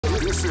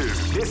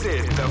This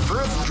is the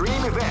first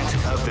dream event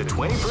of the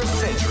 21st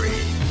century.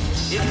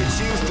 If you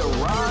choose the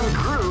wrong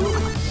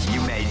groove, you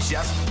may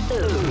just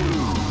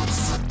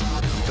lose.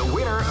 The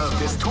winner of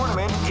this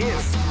tournament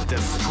is the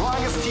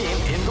strongest team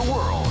in the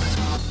world.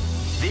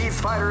 These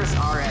fighters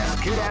are as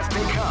good as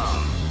they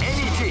come.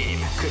 Any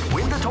team could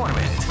win the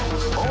tournament.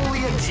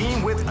 Only a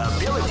team with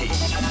ability,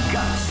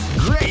 guts.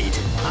 Great!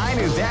 I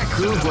knew that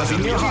groove was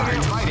in your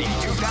heart. Fighting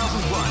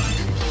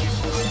 2001.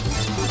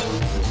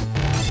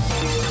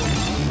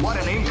 What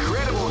an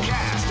incredible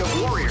cast of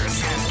warriors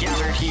has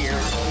gathered here.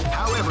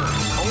 However,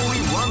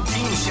 only one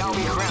team shall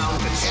be crowned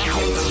the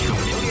champions of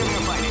Millionaire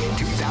Fighting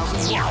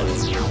 2001.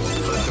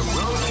 But the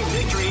road to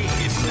victory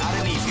is not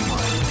an easy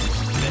one.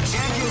 The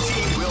champion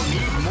team will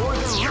need more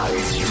than luck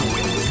to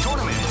win this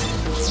tournament.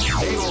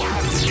 They will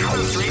have to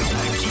demonstrate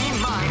a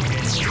keen mind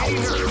and steady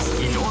nerves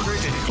in order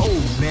to... Oh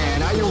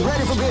man, are you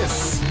ready for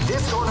this? This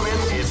tournament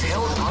is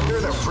held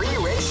under the free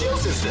ratio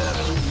system.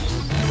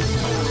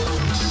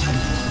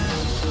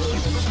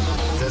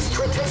 The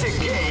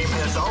strategic game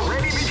has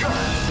already begun.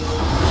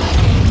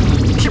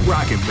 Keep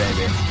rocking,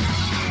 baby.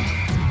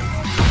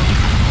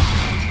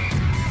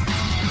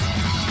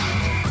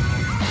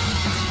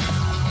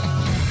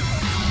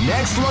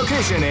 Next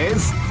location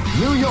is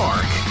New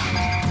York.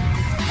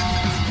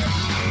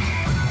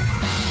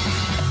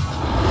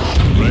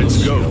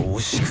 Let's go.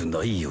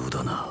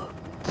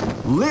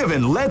 Live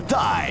and let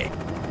die.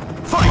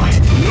 Fight!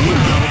 They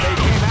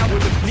came out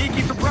with a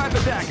sneaky surprise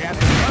attack at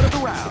the start of the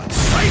round.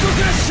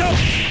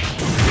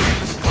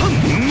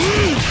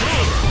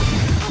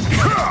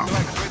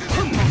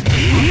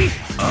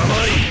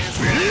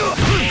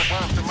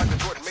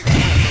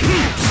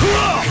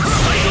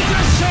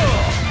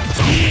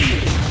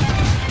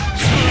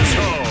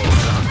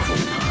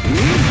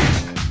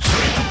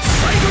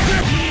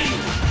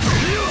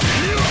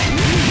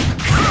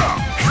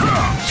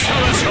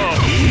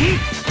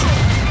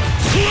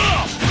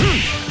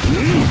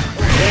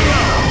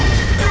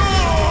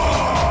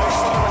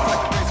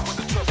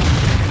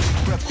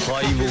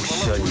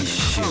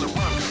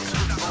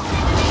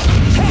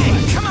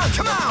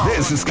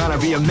 This is gonna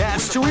be a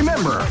match to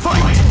remember.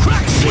 Fight!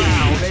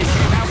 Wow, they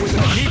came out with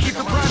a sneaky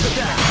surprise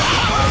attack.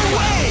 Out of the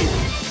way!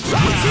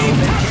 Wow, they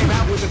came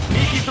out with a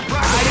sneaky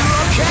surprise attack. Are you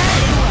okay?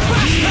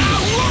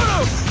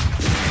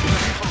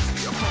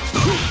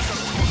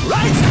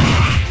 Right! Crack!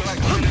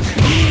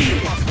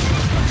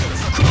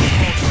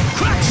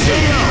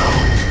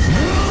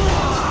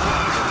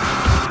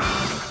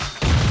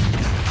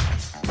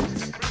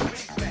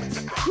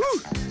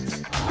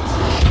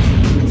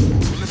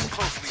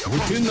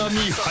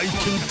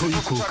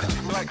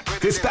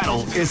 This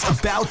battle is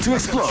about to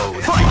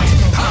explode. Fight!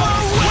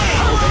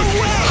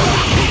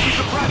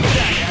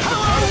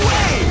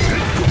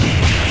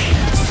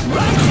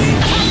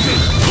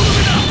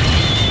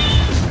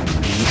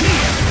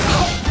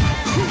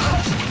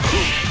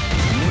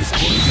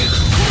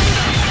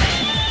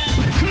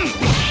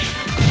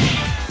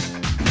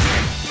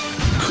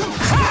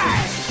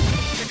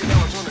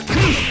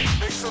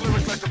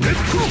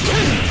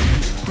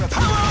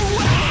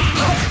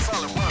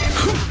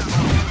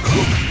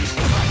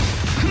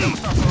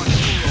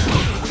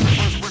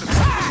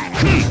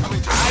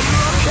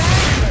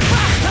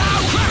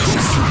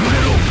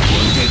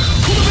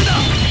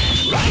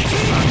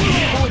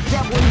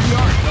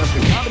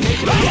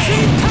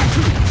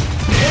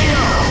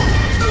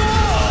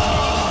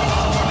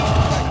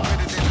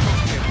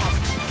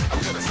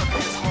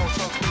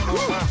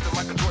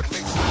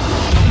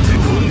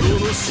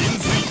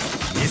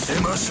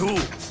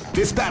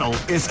 This battle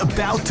is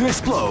about to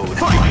explode.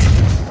 Fight!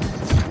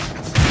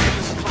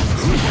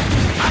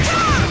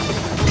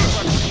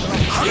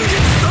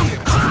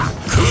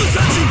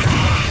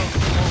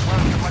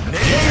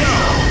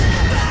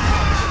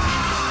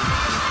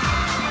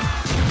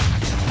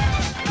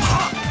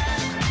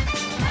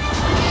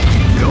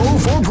 Go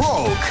for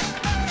broke.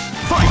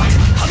 Fight!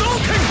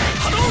 Hadouken!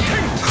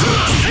 Hadouken!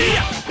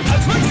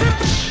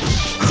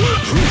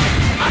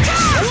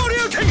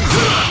 Shoryuken!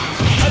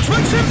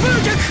 Tatsumaki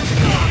Senpukyaku!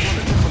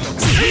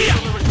 Seiya!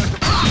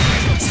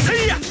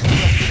 Seiya!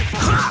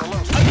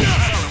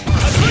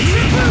 Tatsumaki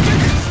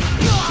Senpukyaku!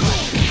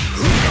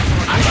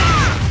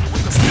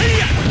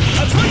 Seiya!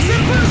 Tatsumaki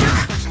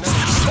Senpukyaku!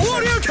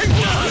 Shoryuken!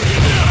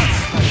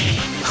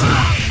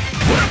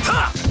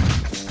 Wata!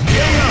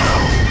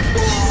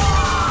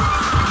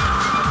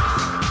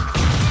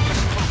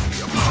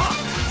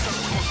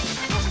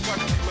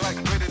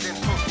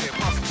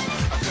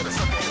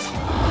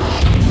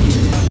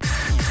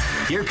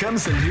 Here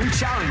comes a new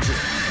challenger.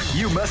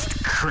 You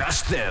must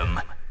crush them.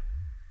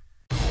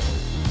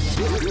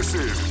 This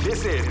is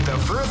the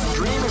first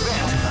dream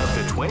event of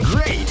the 20.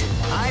 Great!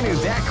 I knew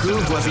that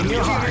groove was in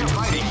your heart.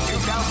 Fighting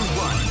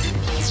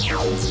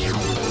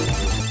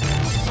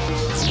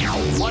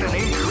 2001. What an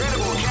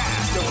incredible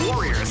cast of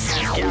warriors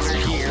has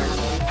gathered here.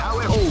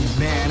 However, oh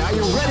man, are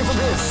you ready for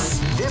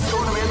this? This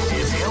tournament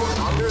is held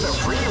under the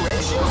free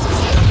ratio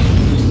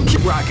system.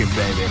 Keep rocking,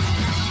 baby.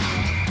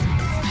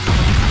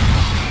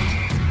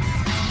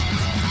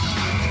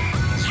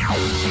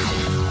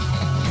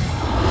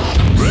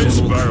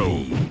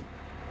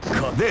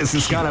 This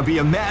is gonna be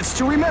a match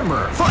to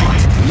remember. Fight!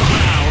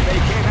 Wow, they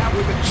came out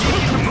with a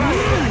cheap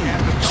surprise attack at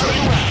the start of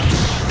the round.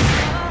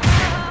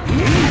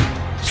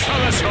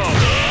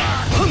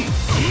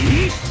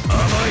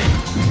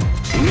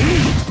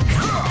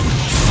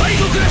 Side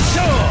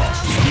crusher!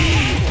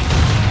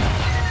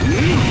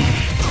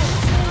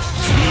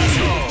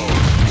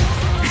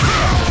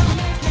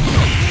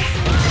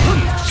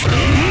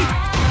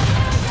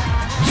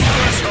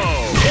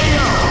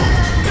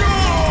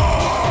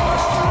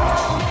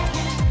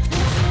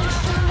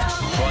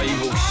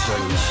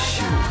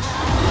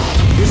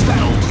 This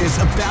battle is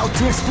about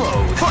to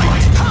explode.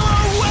 Fight!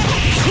 Wow,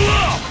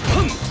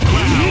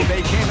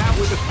 they came out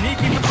with a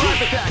sneaky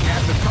surprise attack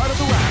at the start of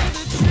the round.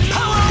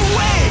 Power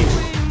wave!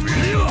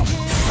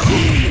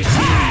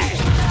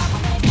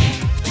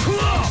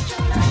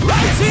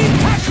 Rising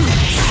tackle!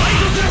 Side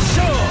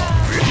crusher!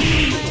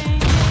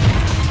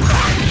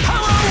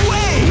 Power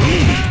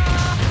wave!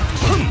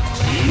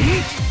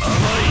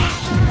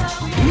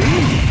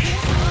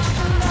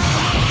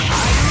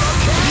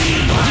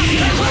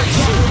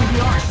 The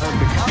art of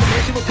the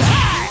combination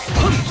attack.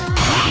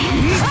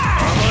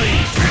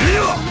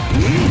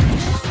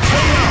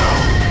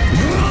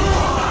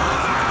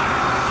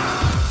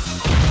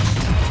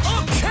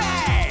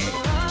 Okay!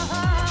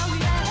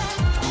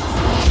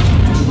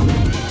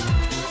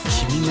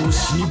 君の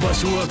死に場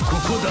所はこ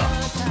こだ。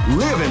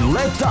 Live and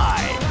let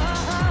die.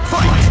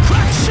 Fight!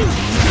 Crack shoot!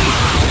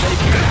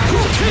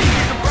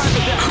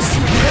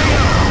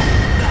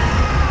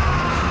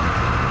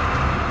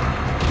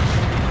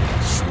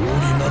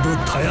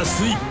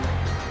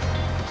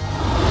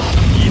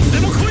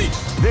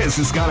 This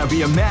is gonna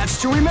be a match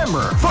to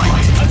remember.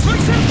 Fight!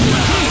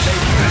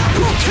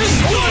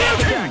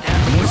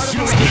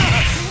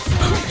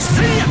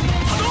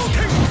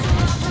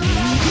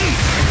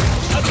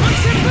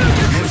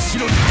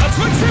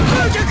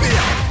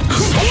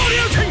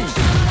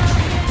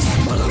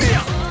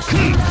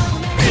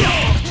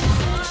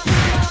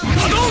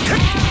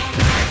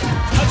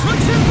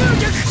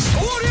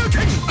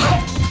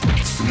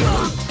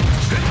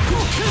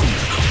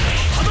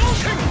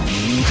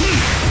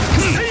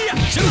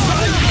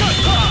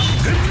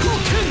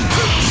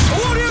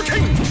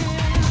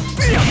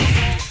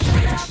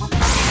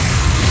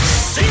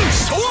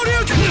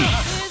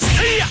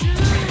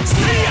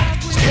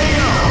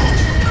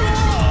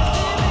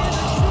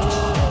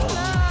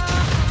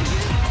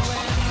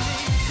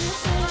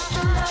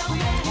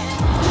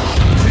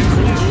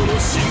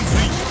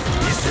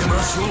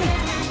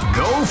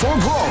 Go for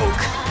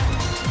broke.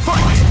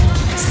 Fight!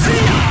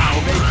 Now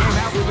they came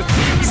out with a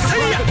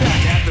surprise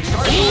attack at the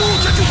start of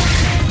the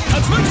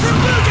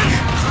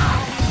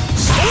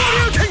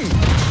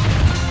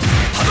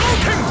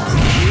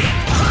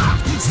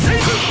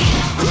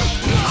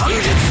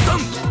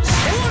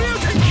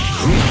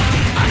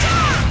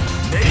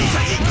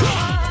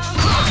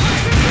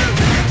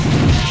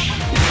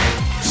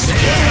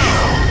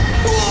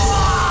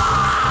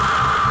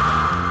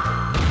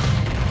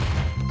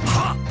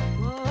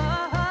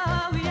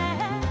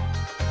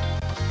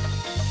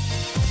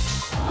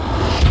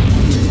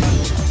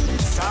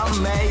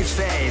Some may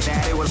say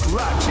that it was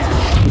luck that...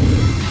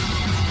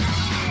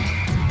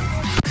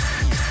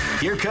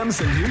 Here comes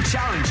a new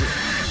challenger.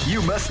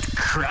 You must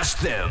crush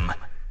them.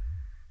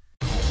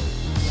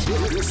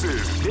 This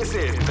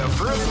is the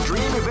first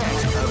dream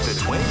event of the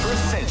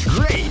 21st century.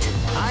 Great!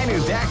 I knew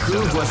that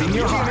groove was in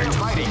your heart.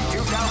 Fighting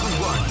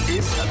 2001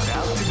 is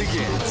about to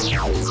begin.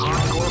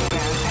 Hardcore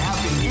fans have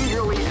been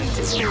eagerly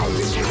anticipating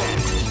this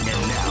event,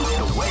 and now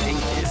the waiting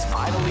is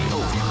finally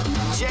over.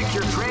 Check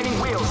your training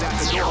wheels at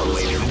the door,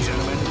 ladies and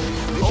gentlemen.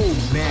 Oh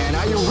man,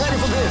 are you ready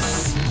for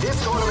this? This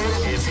tournament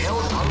is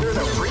held under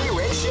the free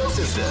ratio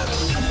system.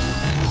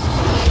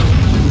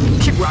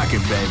 Keep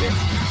rocking, baby.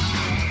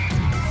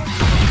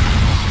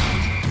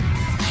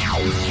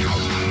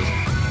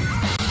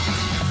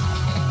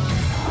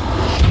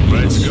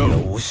 Let's go.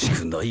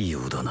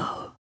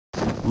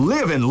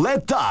 Live and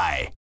let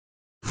die.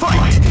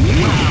 Fight!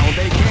 Wow,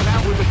 they came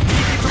out with a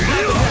sneaky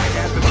surprise attack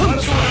at the start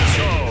of the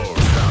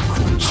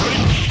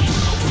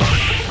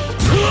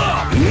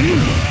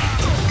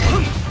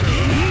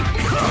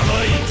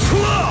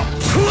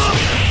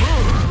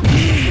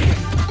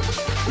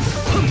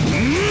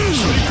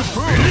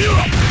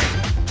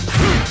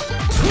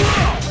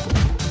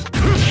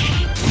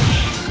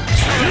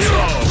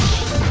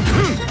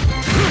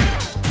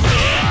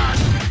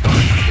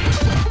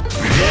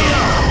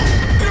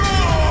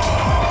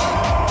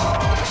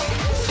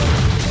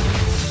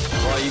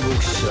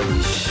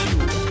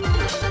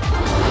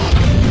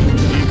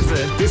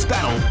This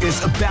battle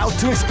is about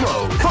to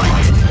explode. Fight! Wow,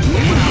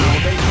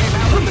 they came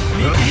out with a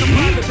sneaky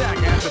surprise attack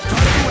at the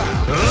start of the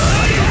round.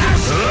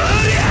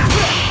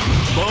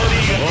 Body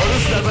がおる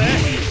すだぜ。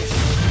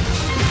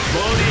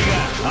Body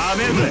が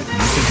雨ぜ。見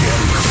せてや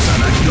る草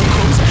薙のコ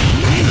ンセ。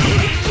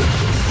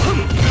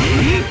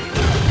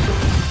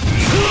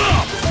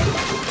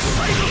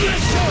サイドブレッ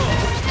ショ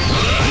ー。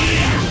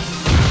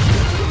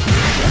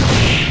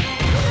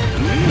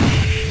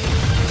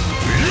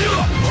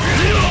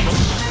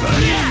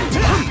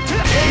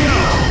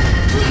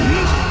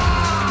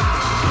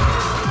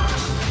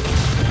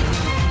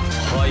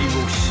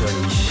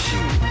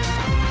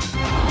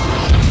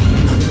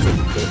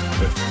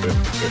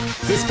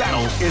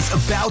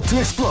about to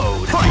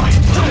explode. Fight!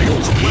 Surprise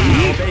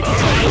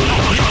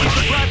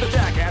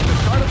attack at the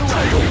start of the round.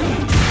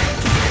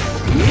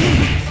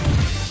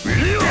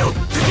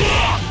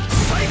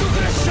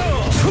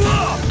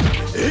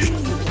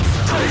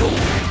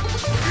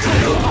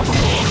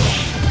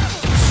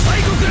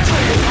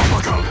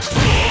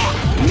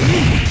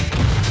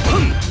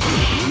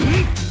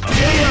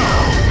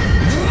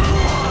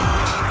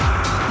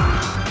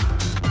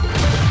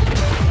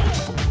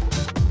 Live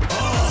and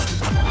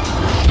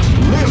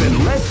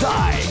let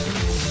die.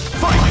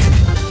 Fight! They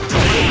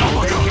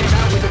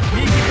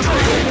came out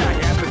with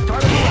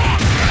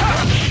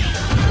a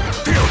sneaky surprise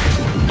attack at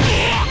the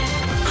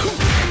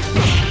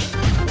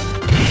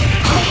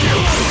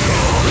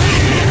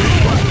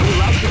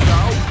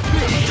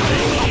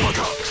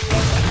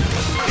start of the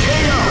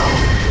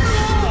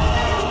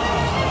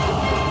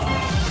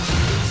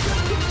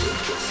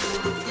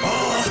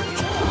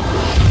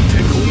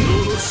round.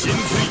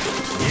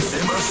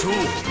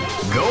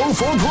 Go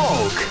for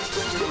broke.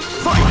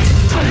 Fight!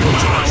 They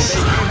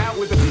came out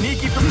with a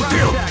sneaky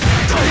surprise attack.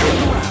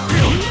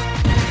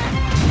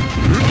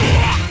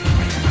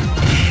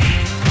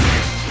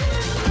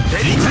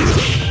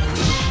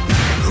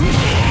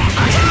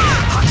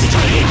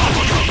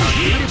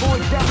 Beautiful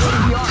example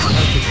in the art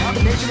of the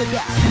combination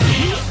attack.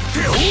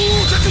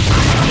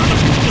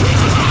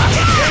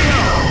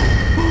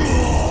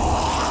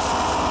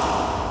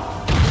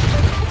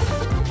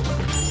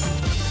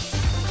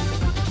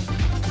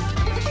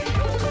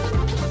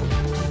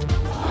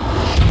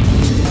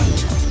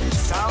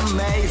 Some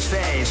may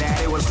say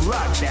that it was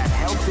luck that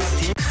helped this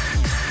team.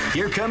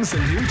 Here comes a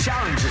new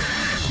challenger.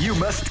 You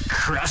must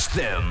crush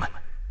them.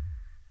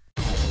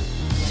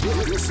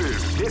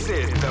 This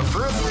is the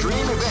first dream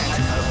event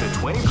of the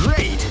 20.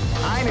 Great!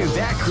 I knew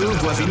that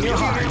groove was in your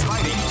heart.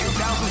 Fighting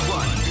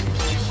 2001.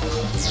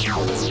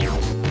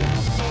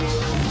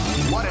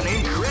 What an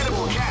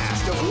incredible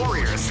cast of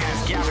warriors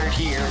has gathered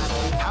here.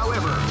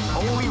 However,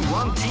 only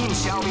one team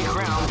shall be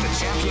crowned the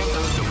champion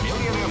of the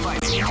Millionaire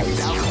Fighting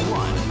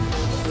 2001.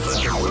 But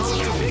the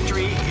road to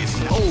victory is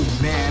not. Oh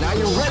man, are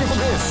you ready for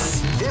this?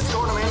 This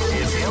tournament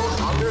is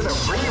held under the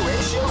free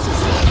ratio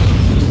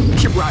system.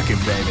 Keep rocking,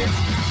 baby.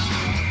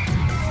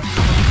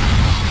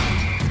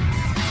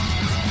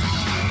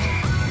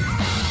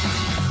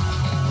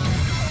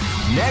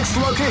 Next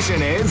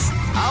location is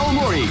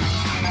Aomori.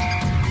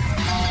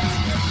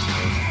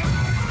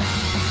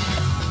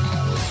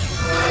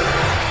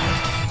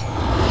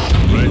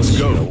 Let's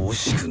go.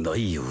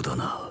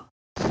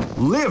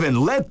 Live and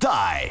let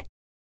die.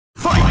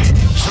 Fight!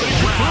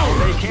 Wow,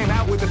 they came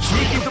out with a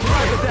sneaky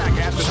surprise attack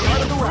at the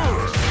start of the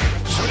round.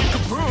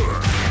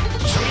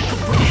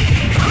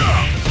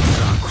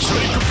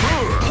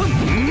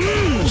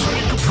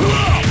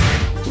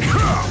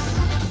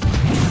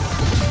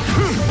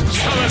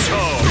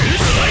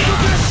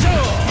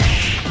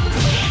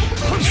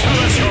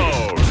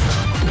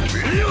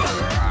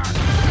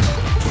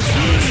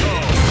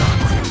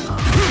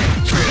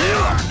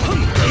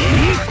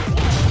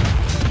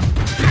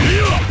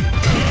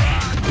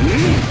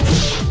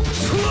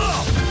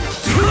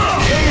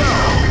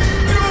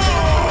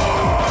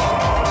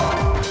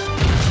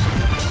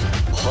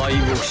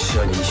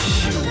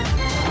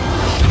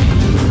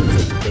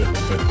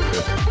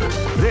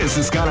 This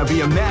is gonna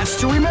be a match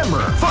to remember.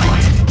 Fight! They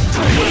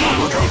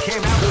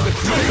came out with a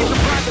sneaky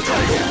surprise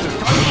attack at the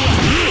start of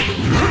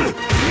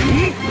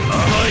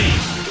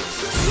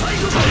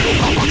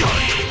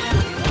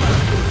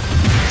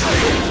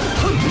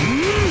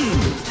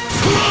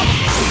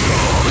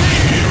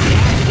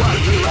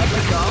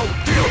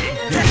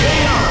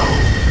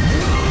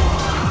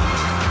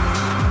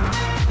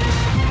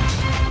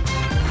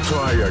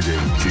Try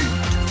again, kid.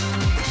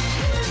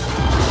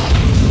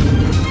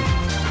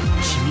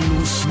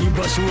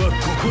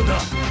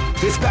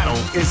 This battle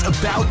is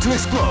about to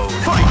explode.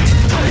 Fight!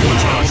 They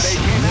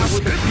came out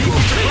with a sneaky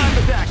surprise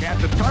attack at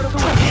the start of the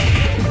round.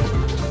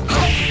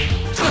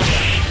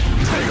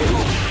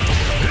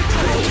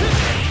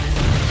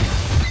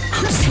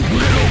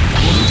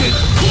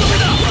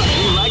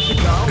 You like to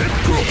go?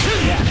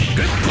 Yeah.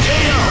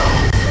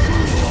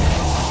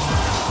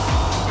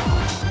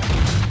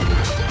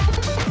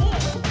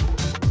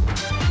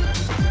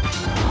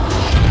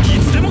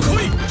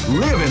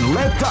 Live and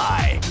let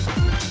die.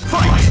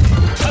 Fight!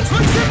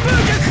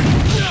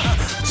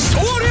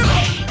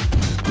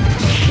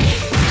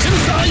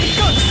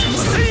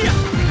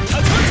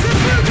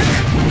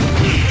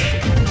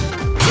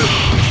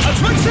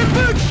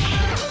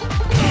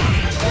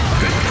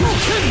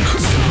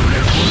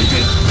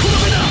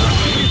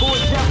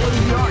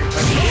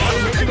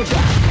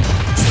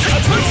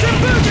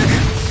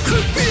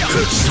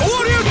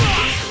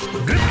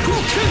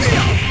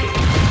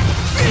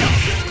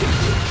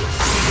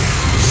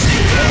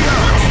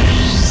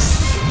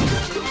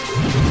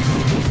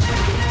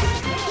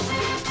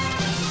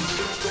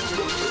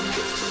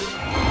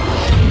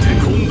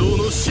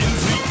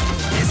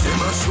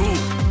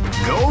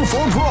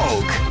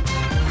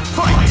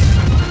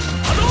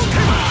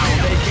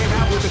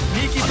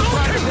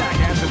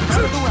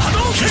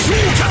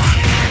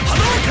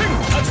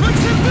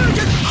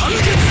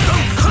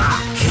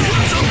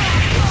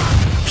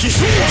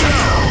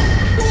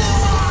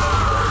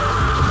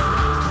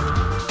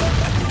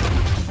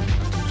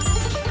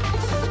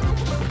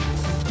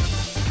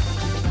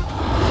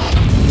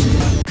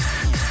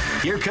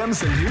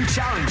 comes a new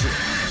challenger.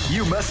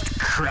 You must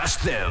crush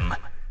them.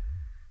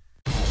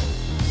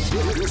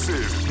 This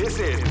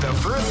is the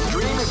first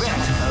dream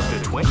event of the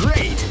 20.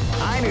 Great!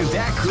 I knew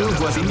that groove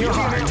was in your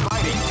heart.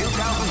 Fighting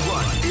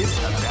 2001 is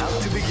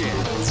about to begin.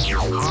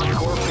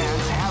 Hardcore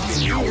fans have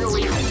been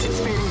eagerly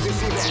anticipating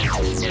this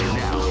event, and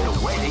now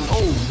they're waiting.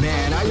 Oh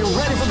man, are you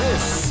ready for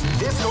this?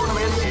 This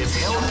tournament is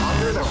held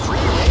under the free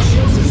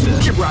ratio system.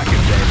 Keep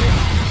rocking,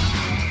 baby.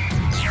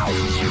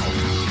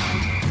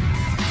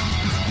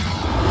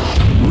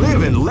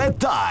 Live and let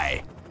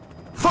die.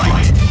 Fight!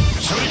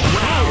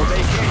 Wow,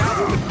 they came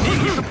out with a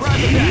sneaky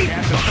surprise attack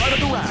at the start of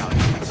the round.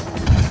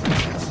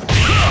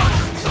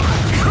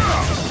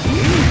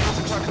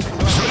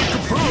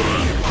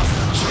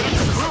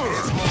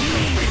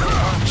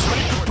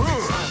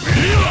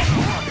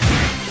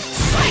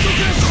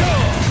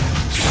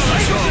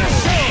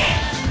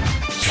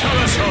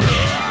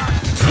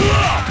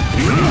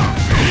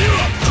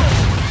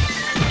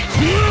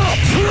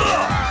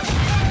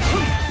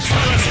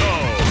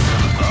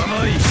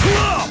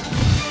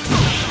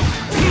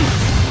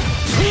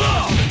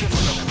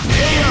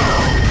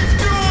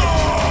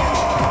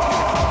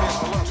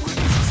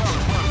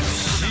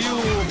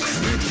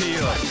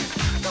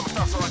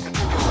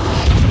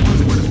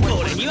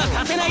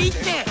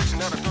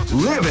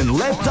 Live and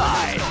let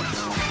die.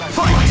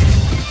 Fight!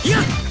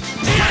 Yeah!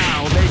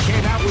 Wow, they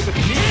came out with a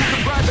sneaky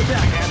surprise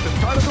attack at the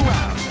start of the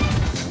round.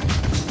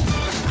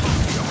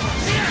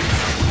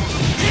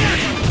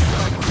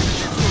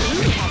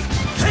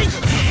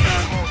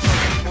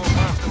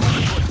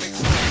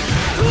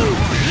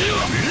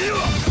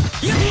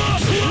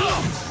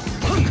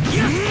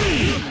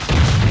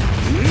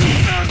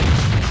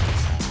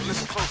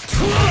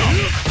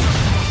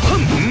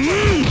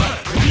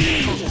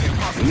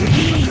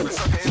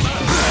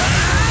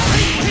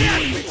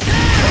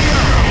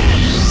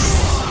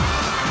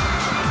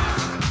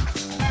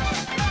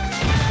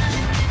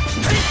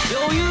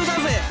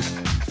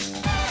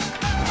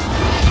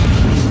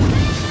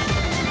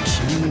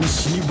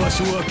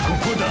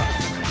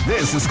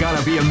 This is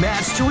gonna be a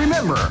match to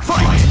remember.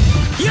 Fight!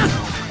 Yeah!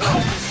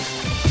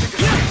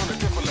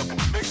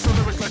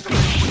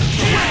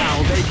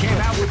 Wow, they came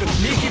out with a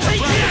sneaky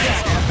surprise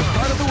at the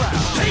start of the round.